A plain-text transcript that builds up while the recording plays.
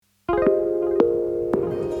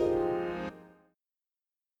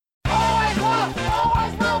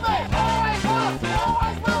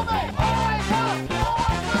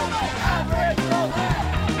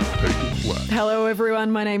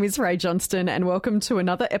everyone. My name is Ray Johnston and welcome to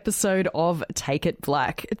another episode of Take It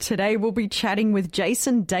Black. Today we'll be chatting with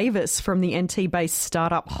Jason Davis from the NT-based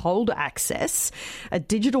startup Hold Access, a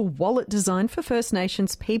digital wallet designed for First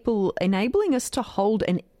Nations people, enabling us to hold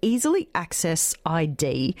and easily access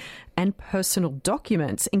ID and personal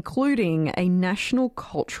documents, including a national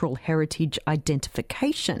cultural heritage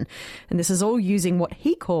identification. And this is all using what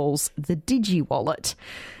he calls the Digi Wallet.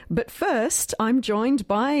 But first, I'm joined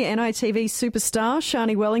by NITV superstar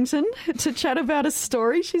Shani Wellington to chat about a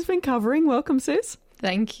story she's been covering. Welcome, sis.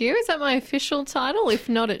 Thank you. Is that my official title? If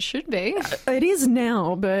not, it should be. It is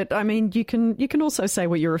now, but I mean, you can also say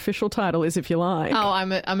what your official title is if you like. Oh,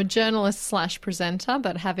 I'm a journalist / presenter,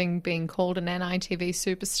 but having been called an NITV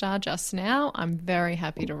superstar just now, I'm very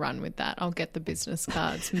happy to run with that. I'll get the business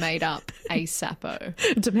cards made up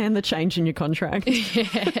ASAPO. Demand the change in your contract.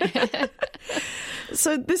 Yeah.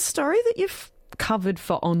 So this story that you've covered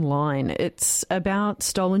for online, it's about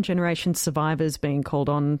Stolen Generation survivors being called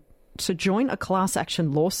on to join a class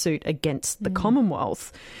action lawsuit against the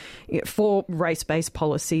Commonwealth for race-based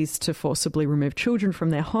policies to forcibly remove children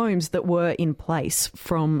from their homes that were in place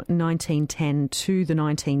from 1910 to the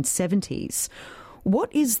 1970s.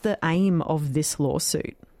 What is the aim of this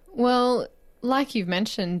lawsuit? Well, like you've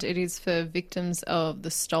mentioned, it is for victims of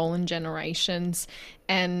the stolen generations.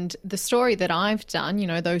 And the story that I've done, you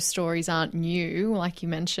know, those stories aren't new. Like you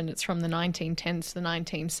mentioned, it's from the 1910s to the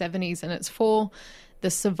 1970s, and it's for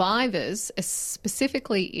the survivors,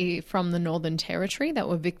 specifically from the Northern Territory, that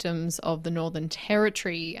were victims of the Northern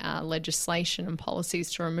Territory legislation and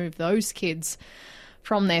policies to remove those kids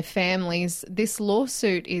from their families. This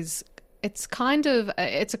lawsuit it's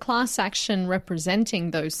a class action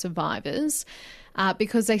representing those survivors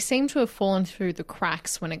because they seem to have fallen through the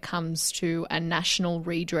cracks when it comes to a national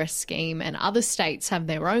redress scheme, and other states have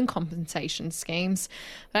their own compensation schemes.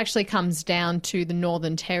 It actually comes down to the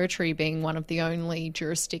Northern Territory being one of the only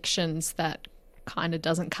jurisdictions that kind of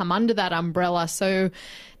doesn't come under that umbrella. So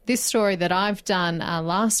this story that I've done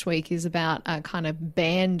last week is about a kind of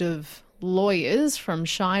band of lawyers from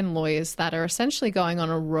Shine Lawyers that are essentially going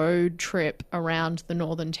on a road trip around the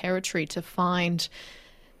Northern Territory to find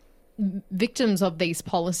victims of these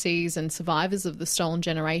policies and survivors of the stolen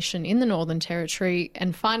generation in the Northern Territory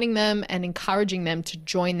and finding them and encouraging them to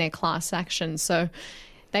join their class action. So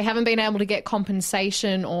they haven't been able to get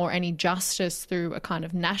compensation or any justice through a kind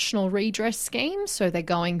of national redress scheme, so they're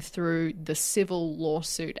going through the civil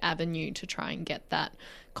lawsuit avenue to try and get that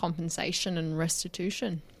compensation and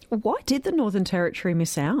restitution. Why did the Northern Territory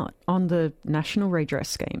miss out on the national redress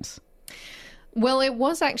schemes? Well, it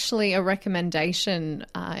was actually a recommendation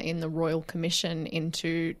in the Royal Commission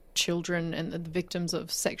into children and the victims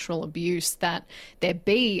of sexual abuse that there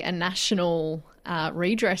be a national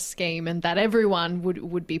redress scheme and that everyone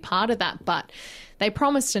would be part of that. But they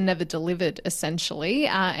promised and never delivered, essentially,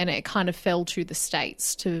 and it kind of fell to the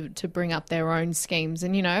states to bring up their own schemes.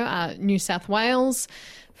 And, you know, New South Wales,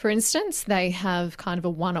 for instance, they have kind of a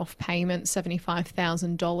one-off payment,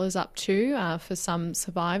 $75,000 up to for some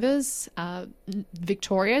survivors.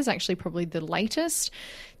 Victoria is actually probably the latest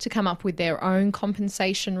to come up with their own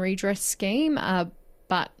compensation redress scheme.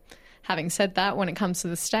 But having said that, when it comes to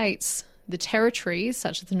the states, the territories,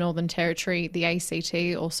 such as the Northern Territory, the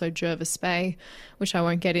ACT, also Jervis Bay, which I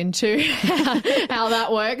won't get into how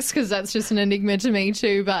that works because that's just an enigma to me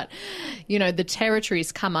too. But, you know, the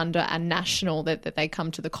territories come under a national, that they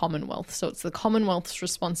come to the Commonwealth. So it's the Commonwealth's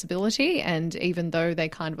responsibility. And even though they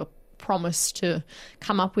kind of promised to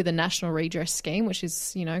come up with a national redress scheme, which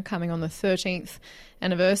is, you know, coming on the 13th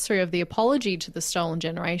anniversary of the apology to the stolen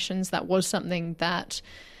generations, that was something that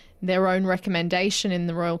their own recommendation in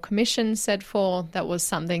the Royal Commission said for. That was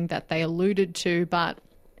something that they alluded to. But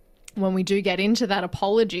when we do get into that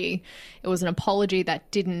apology, it was an apology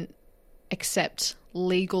that didn't accept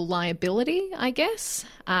legal liability, I guess.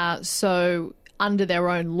 So under their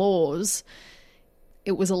own laws,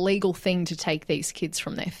 it was a legal thing to take these kids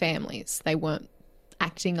from their families. They weren't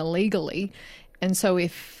acting illegally. And so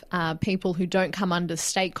if people who don't come under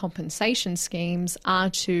state compensation schemes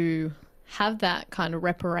are to have that kind of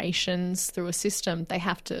reparations through a system, they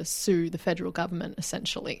have to sue the federal government,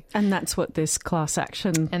 essentially. And that's what this class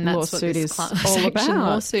action lawsuit is all about.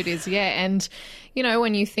 Lawsuit is, yeah. And, you know,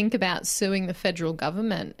 when you think about suing the federal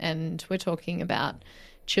government, and we're talking about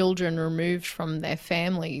children removed from their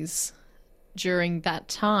families during that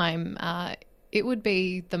time, it would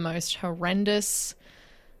be the most horrendous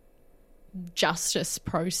justice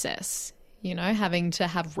process, you know, having to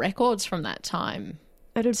have records from that time.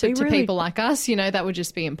 To people like us, you know, that would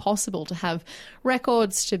just be impossible to have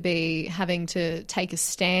records, to be having to take a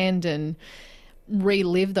stand and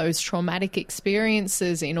relive those traumatic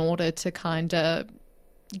experiences in order to kind of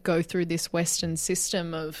go through this Western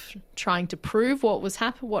system of trying to prove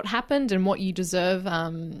what happened and what you deserve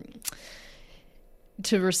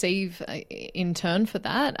to receive in turn for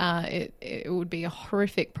that. It would be a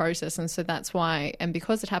horrific process. And so that's why, and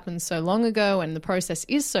because it happened so long ago and the process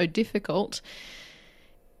is so difficult,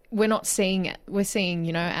 we're seeing,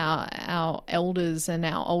 you know, our elders and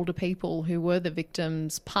our older people who were the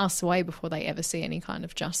victims pass away before they ever see any kind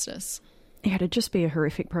of justice. Yeah, it'd just be a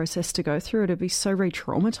horrific process to go through. It'd be so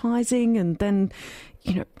re-traumatizing. And then,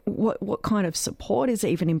 you know, what kind of support is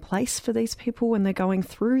even in place for these people when they're going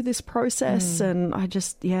through this process? And I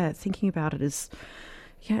just, thinking about it is,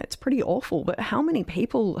 it's pretty awful. But how many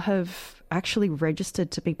people have actually registered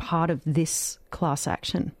to be part of this class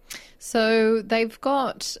action? So they've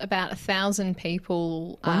got about 1,000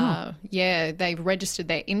 people. Wow. They've registered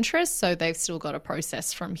their interest. So they've still got a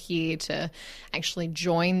process from here to actually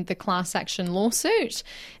join the class action lawsuit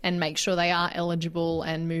and make sure they are eligible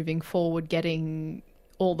and moving forward getting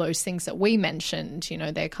all those things that we mentioned, you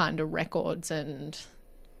know, their kind of records, and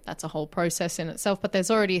that's a whole process in itself. But there's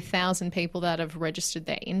already 1,000 people that have registered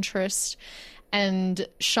their interest. And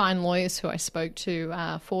Shine Lawyers, who I spoke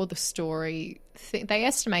to for the story, they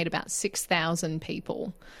estimate about 6,000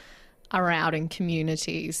 people are out in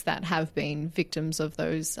communities that have been victims of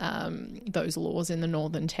those laws in the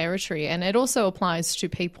Northern Territory. And it also applies to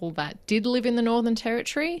people that did live in the Northern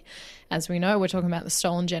Territory. As we know, we're talking about the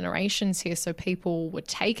stolen generations here, so people were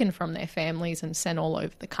taken from their families and sent all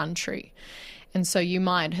over the country. And so you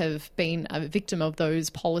might have been a victim of those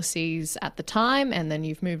policies at the time, and then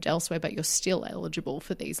you've moved elsewhere, but you're still eligible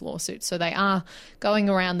for these lawsuits. So they are going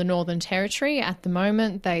around the Northern Territory at the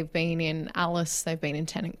moment. They've been in Alice, they've been in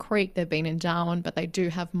Tennant Creek, they've been in Darwin, but they do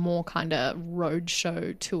have more kind of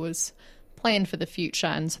roadshow tours planned for the future.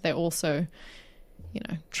 And so they're also, you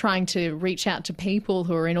know, trying to reach out to people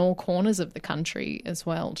who are in all corners of the country as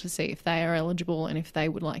well to see if they are eligible and if they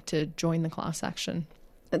would like to join the class action.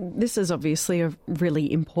 This is obviously a really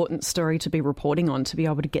important story to be reporting on, to be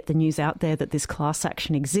able to get the news out there that this class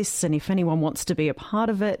action exists. And if anyone wants to be a part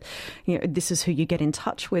of it, you know, this is who you get in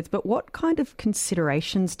touch with. But what kind of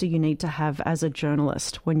considerations do you need to have as a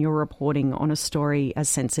journalist when you're reporting on a story as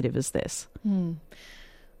sensitive as this? Well,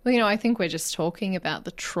 you know, I think we're just talking about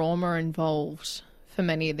the trauma involved for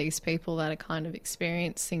many of these people that are kind of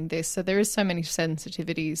experiencing this. So there is so many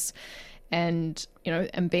sensitivities. And, you know,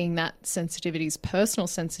 and being that sensitivities, personal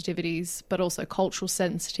sensitivities, but also cultural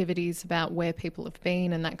sensitivities about where people have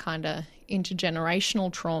been and that kind of intergenerational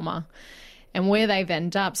trauma and where they've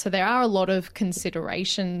ended up. So there are a lot of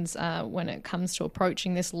considerations when it comes to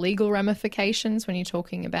approaching this, legal ramifications when you're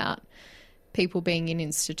talking about people being in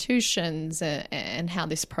institutions and how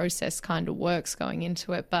this process kind of works going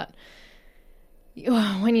into it. But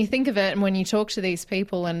when you think of it and when you talk to these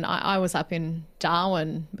people, and I was up in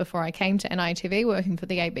Darwin before I came to NITV working for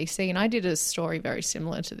the ABC, and I did a story very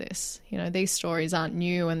similar to this. You know, these stories aren't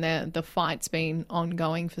new, and the fight's been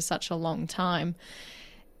ongoing for such a long time.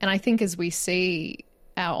 And I think as we see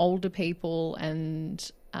our older people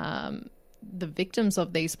and the victims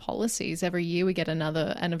of these policies, every year we get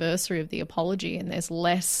another anniversary of the apology, and there's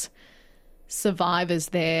less survivors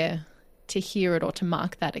there to hear it or to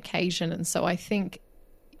mark that occasion. And so I think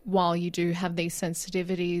while you do have these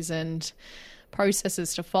sensitivities and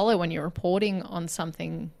processes to follow when you're reporting on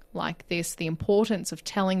something like this, the importance of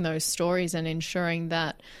telling those stories and ensuring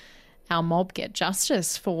that our mob get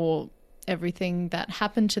justice for everything that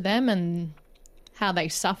happened to them and how they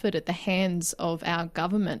suffered at the hands of our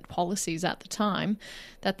government policies at the time,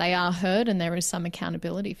 that they are heard and there is some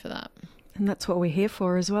accountability for that. And that's what we're here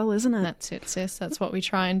for as well, isn't it? That's it, sis. That's what we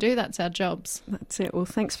try and do. That's our jobs. That's it. Well,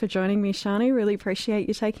 thanks for joining me, Shani. Really appreciate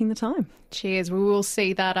you taking the time. Cheers. We will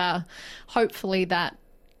see that hopefully that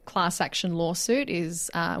class action lawsuit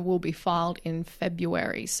will be filed in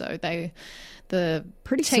February. So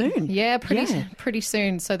pretty soon. Yeah, pretty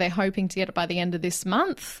soon. So they're hoping to get it by the end of this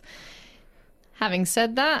month. Having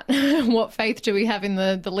said that, what faith do we have in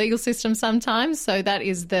the legal system sometimes? So that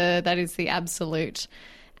is the absolute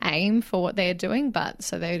aim for what they're doing, but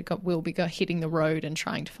so will be hitting the road and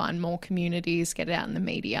trying to find more communities, get it out in the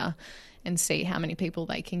media and see how many people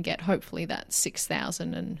they can get, hopefully that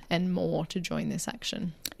 6,000 and more to join this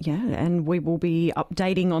action. Yeah, and we will be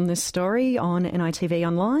updating on this story on NITV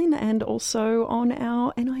Online and also on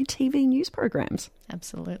our NITV news programs.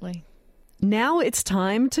 Absolutely. Now it's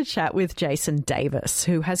time to chat with Jason Davis,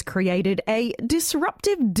 who has created a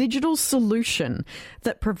disruptive digital solution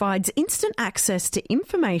that provides instant access to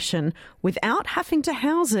information without having to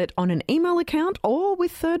house it on an email account or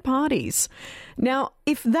with third parties. Now,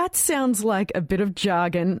 if that sounds like a bit of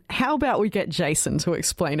jargon, how about we get Jason to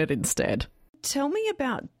explain it instead? Tell me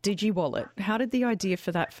about DigiWallet. How did the idea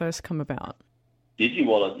for that first come about?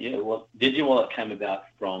 DigiWallet came about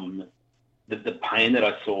from the pain that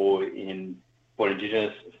I saw for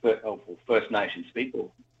Indigenous First Nations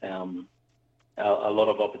people. A lot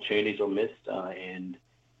of opportunities were missed, and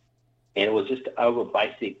it was just over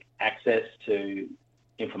basic access to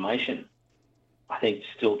information. I think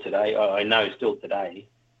still today,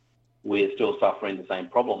 we're still suffering the same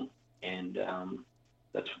problem, and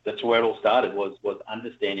that's where it all started. Was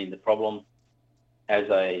understanding the problem as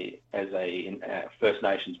a First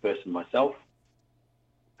Nations person myself.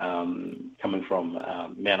 Coming from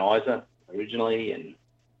Mount Isa originally,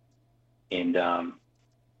 and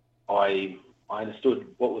I understood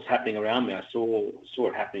what was happening around me. I saw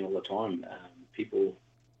it happening all the time. People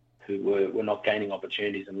who were not gaining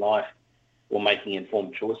opportunities in life or making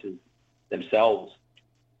informed choices themselves.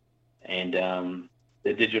 And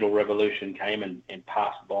the digital revolution came and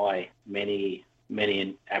passed by many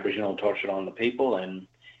Aboriginal and Torres Strait Islander people and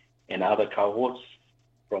other cohorts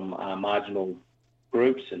from marginal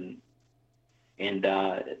groups, and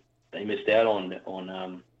they missed out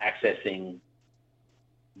on accessing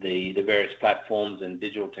the various platforms and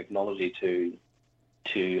digital technology to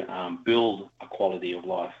build a quality of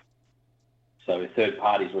life. So third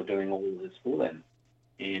parties were doing all of this for them,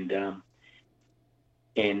 and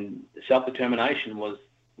self-determination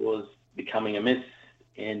was becoming a myth,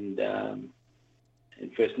 and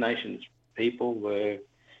First Nations people were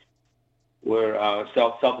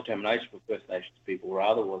self-determination for First Nations people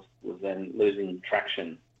rather was then losing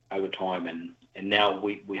traction over time, and now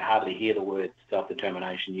we hardly hear the word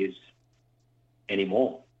self-determination used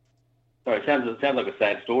anymore. Sorry, it sounds like a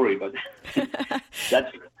sad story, but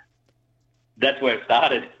that's where it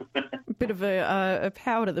started. A bit of a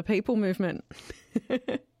power to the people movement.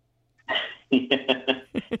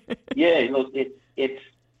 Yeah, look,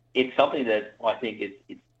 it's something that I think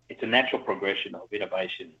it's a natural progression of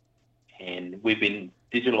innovation. And we've been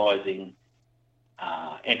digitalising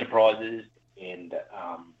enterprises, and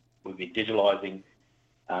we've been digitalising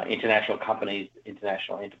international companies,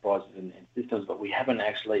 international enterprises and systems, but we haven't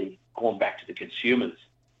actually gone back to the consumers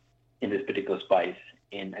in this particular space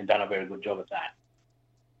and done a very good job at that.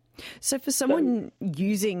 So for someone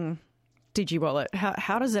using DigiWallet,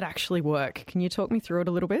 how does it actually work? Can you talk me through it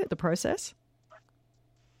a little bit, the process?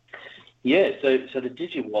 Yeah, so the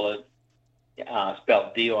DigiWallet,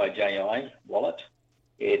 spelled D-I-J-I, wallet.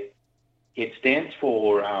 It stands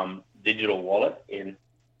for digital wallet, and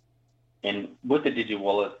with the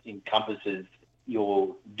DigiWallet encompasses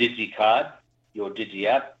your DigiCard, your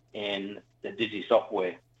DigiApp, and the Digi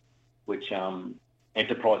software, which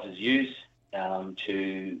enterprises use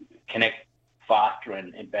to connect faster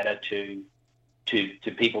and better to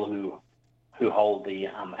people who hold the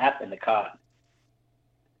app and the card.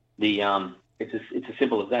 It's as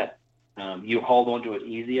simple as that. You hold onto it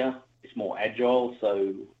easier. It's more agile,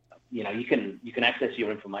 so you can access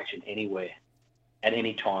your information anywhere, at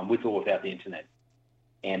any time, with or without the internet,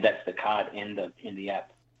 and that's the card and the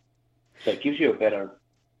app. So it gives you a better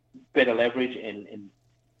leverage and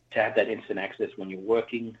to have that instant access when you're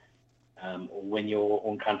working or when you're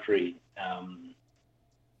on country,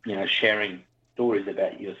 sharing stories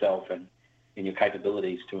about yourself and your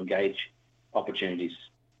capabilities to engage opportunities.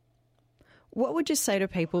 What would you say to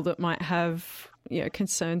people that might have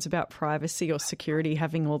concerns about privacy or security,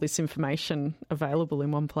 having all this information available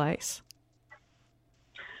in one place?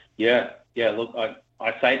 Yeah. Look,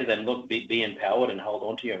 I say to them, look, be empowered and hold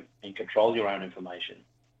on to and control your own information,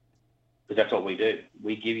 because that's what we do.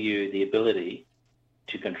 We give you the ability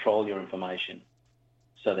to control your information,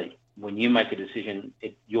 so that when you make a decision,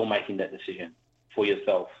 you're making that decision for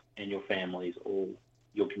yourself and your families or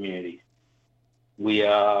your communities. We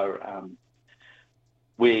are.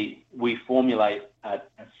 We formulate a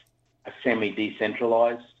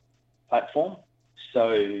semi-decentralized platform.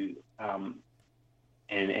 So,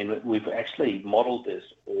 and we've actually modelled this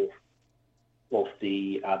off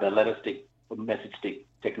the letter stick or message stick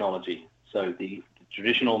technology. So the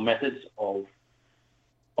traditional methods of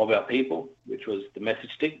our people, which was the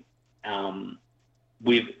message stick,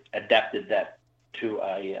 we've adapted that to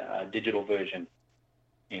a digital version,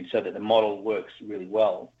 and so that the model works really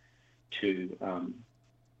well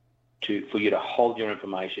for you to hold your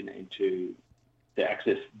information and to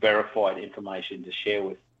access verified information to share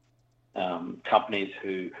with companies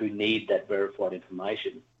who need that verified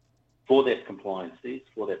information for their compliances,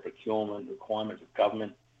 for their procurement requirements of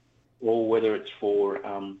government, or whether it's for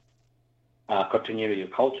continuity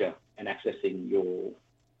of culture and accessing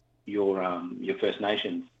your First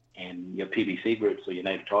Nations and your PBC groups or your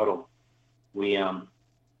native title. We're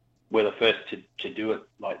the first to do it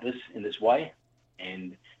like this in this way,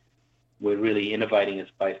 and we're really innovating a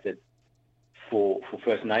space that for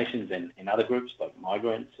First Nations and other groups like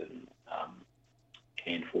migrants and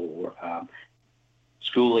for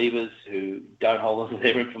school leavers who don't hold on to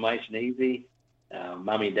their information easy.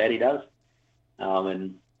 Mummy and daddy does,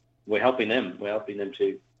 and we're helping them. We're helping them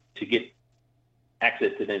to get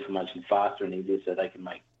access to the information faster and easier, so they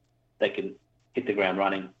can hit the ground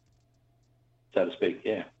running, so to speak.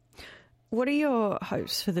 Yeah. What are your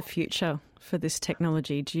hopes for the future for this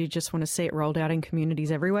technology? Do you just want to see it rolled out in communities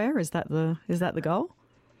everywhere? Is that the goal?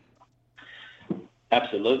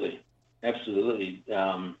 Absolutely. That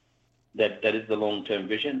is the long-term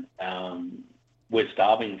vision. We're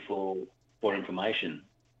starving for information,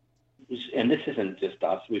 and this isn't just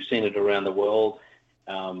us. We've seen it around the world.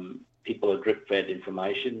 People are drip-fed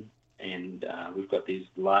information, and we've got these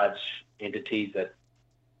large entities that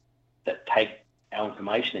take our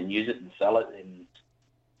information and use it and sell it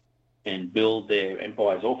and build their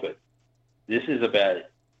empires off it. This is about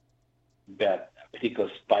a particular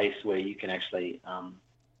space where you can actually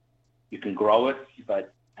you can grow it,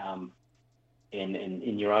 but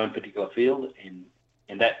in your own particular field, and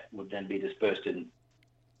that would then be dispersed in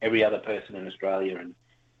every other person in Australia,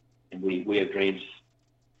 and we have dreams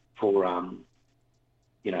for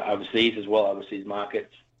overseas as well, overseas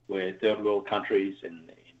markets where third world countries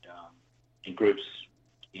and groups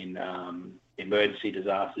in emergency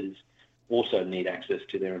disasters also need access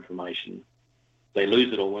to their information. They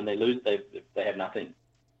lose it all. When they lose, they have nothing.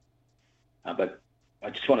 But I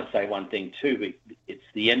just want to say one thing too. It's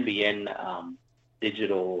the NBN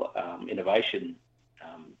Digital Innovation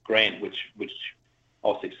Grant, which I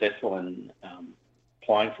was successful in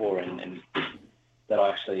applying for, and that I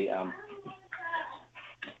actually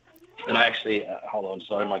hold on,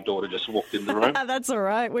 sorry, my daughter just walked in the room. That's all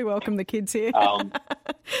right. We welcome the kids here.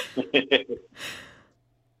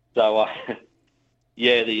 The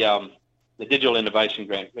Digital Innovation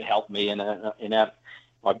Grant helped me, and I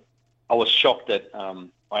was shocked that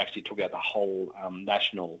I actually took out the whole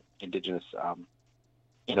National Indigenous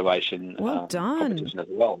Innovation competition as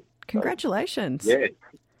well. Congratulations. So, yeah.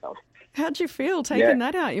 How'd you feel taking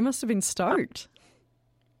that out? You must have been stoked.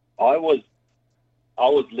 I was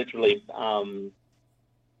literally. I'm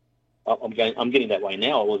getting that way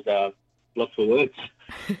now. I was lost for words.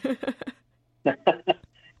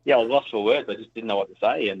 Yeah, I was lost for words. I just didn't know what to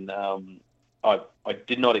say, and I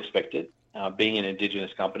did not expect it. Being an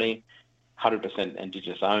Indigenous company, 100%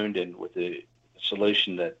 Indigenous owned, and with a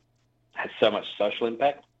solution that has so much social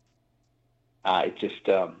impact, it just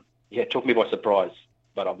it took me by surprise.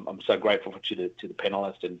 But I'm so grateful to the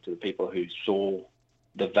panelists and to the people who saw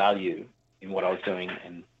the value in what I was doing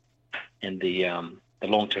and the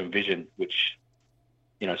long-term vision, which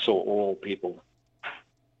saw all people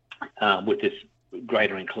with this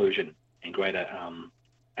greater inclusion and greater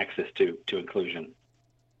access to inclusion.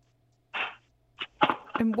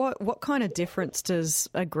 And what kind of difference does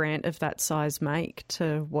a grant of that size make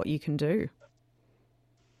to what you can do?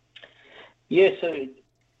 Yeah,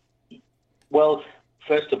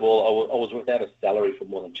 first of all, I was without a salary for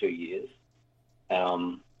more than 2 years.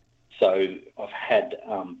 So I've had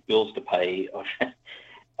bills to pay.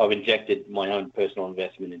 I've injected my own personal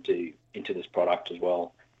investment into this product as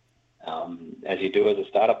well. As you do as a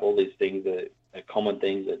startup, all these things are common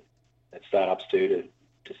things that startups do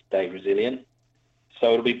to stay resilient.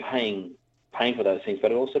 So it'll be paying for those things,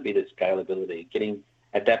 but it'll also be the scalability,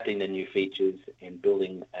 adapting the new features and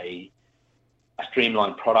building a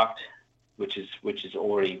streamlined product, which is we've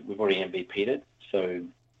already MVP'd it. So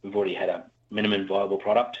we've already had a minimum viable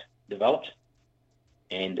product developed,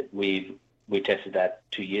 and we tested that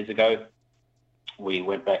 2 years ago. We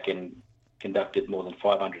went back and conducted more than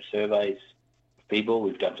 500 surveys of people.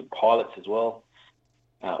 We've done some pilots as well,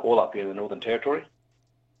 all up here in the Northern Territory,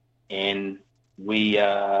 and we've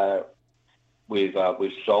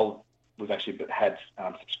sold. We've actually had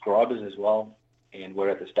subscribers as well, and we're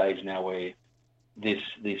at the stage now where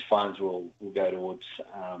these funds will go towards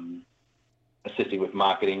assisting with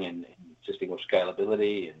marketing and assisting with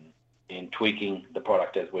scalability and tweaking the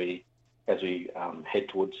product as we head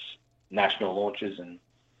towards national launches and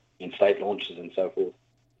in state launches and so forth.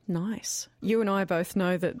 Nice. You and I both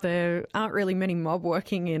know that there aren't really many mob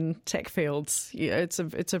working in tech fields. Yeah,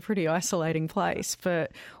 it's a pretty isolating place.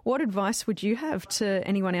 But what advice would you have to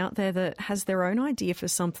anyone out there that has their own idea for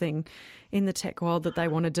something in the tech world that they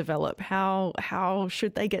want to develop? How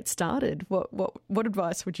should they get started? What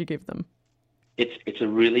advice would you give them? It's a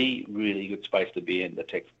really, really good space to be in, the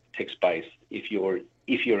tech space, if you're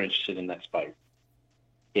interested in that space.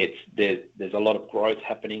 There's a lot of growth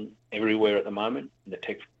happening everywhere at the moment in the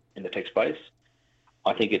tech space.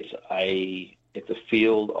 I think it's a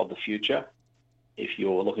field of the future if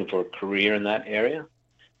you're looking for a career in that area.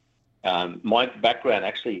 My background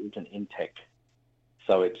actually isn't in tech,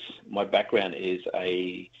 so my background is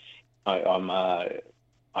I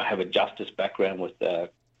have a justice background with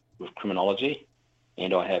criminology,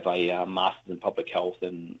 and I have a master's in public health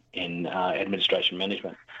and in administration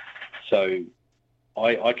management. So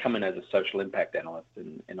I come in as a social impact analyst,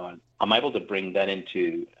 and I'm able to bring that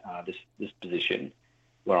into this position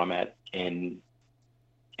where I'm at, and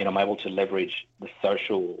I'm able to leverage the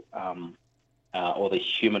social or the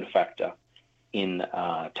human factor in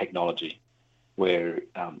technology, where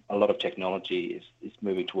a lot of technology is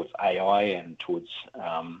moving towards AI and towards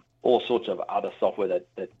all sorts of other software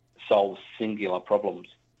that solves singular problems.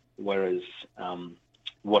 Whereas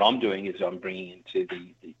what I'm doing is I'm bringing into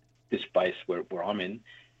this space where I'm in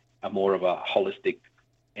a more of a holistic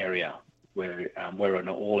area where we're an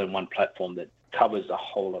all-in-one platform that covers a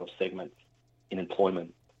whole lot of segments in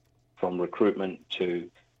employment, from recruitment to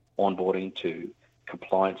onboarding to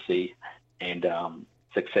compliancy and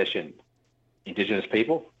succession. Indigenous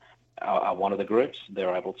people are one of the groups.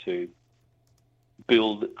 They're able to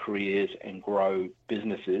build careers and grow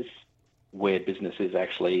businesses where businesses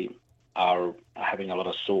actually are having a lot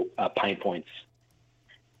of pain points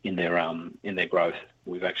in their growth.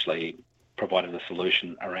 We've actually provided a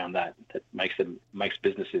solution around that makes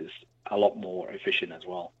businesses a lot more efficient as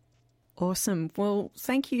well. Awesome. Well,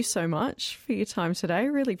 thank you so much for your time today.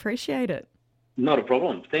 Really appreciate it. Not a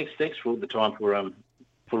problem. Thanks for the time for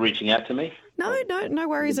reaching out to me. No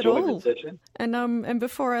worries at all. And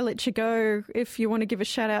before I let you go, if you want to give a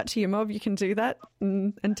shout out to your mob, you can do that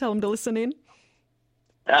and tell them to listen in.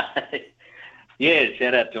 Yeah,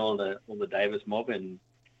 shout out to all the Davis mob and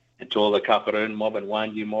to all the Kakaroon mob and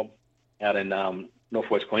Wanju mob out in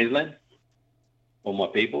northwest Queensland. All my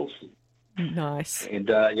peoples. Nice. And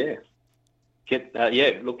look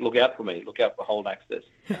out for me. Look out for Hold Access.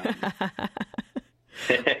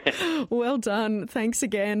 Well done. Thanks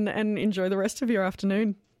again, and enjoy the rest of your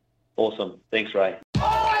afternoon. Awesome. Thanks, Ray.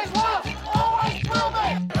 Always was, always will be.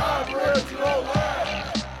 Aboriginal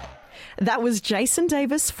land. That was Jason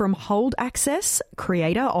Davis from Hold Access,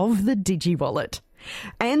 creator of the DigiWallet.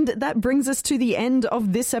 And that brings us to the end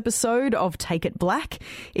of this episode of Take It Black.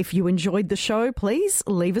 If you enjoyed the show, please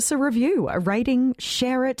leave us a review, a rating,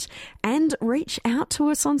 share it, and reach out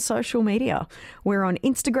to us on social media. We're on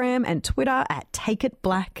Instagram and Twitter at Take It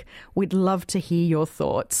Black. We'd love to hear your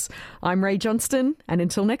thoughts. I'm Ray Johnston, and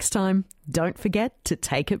until next time, don't forget to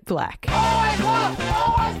take it black. Always was,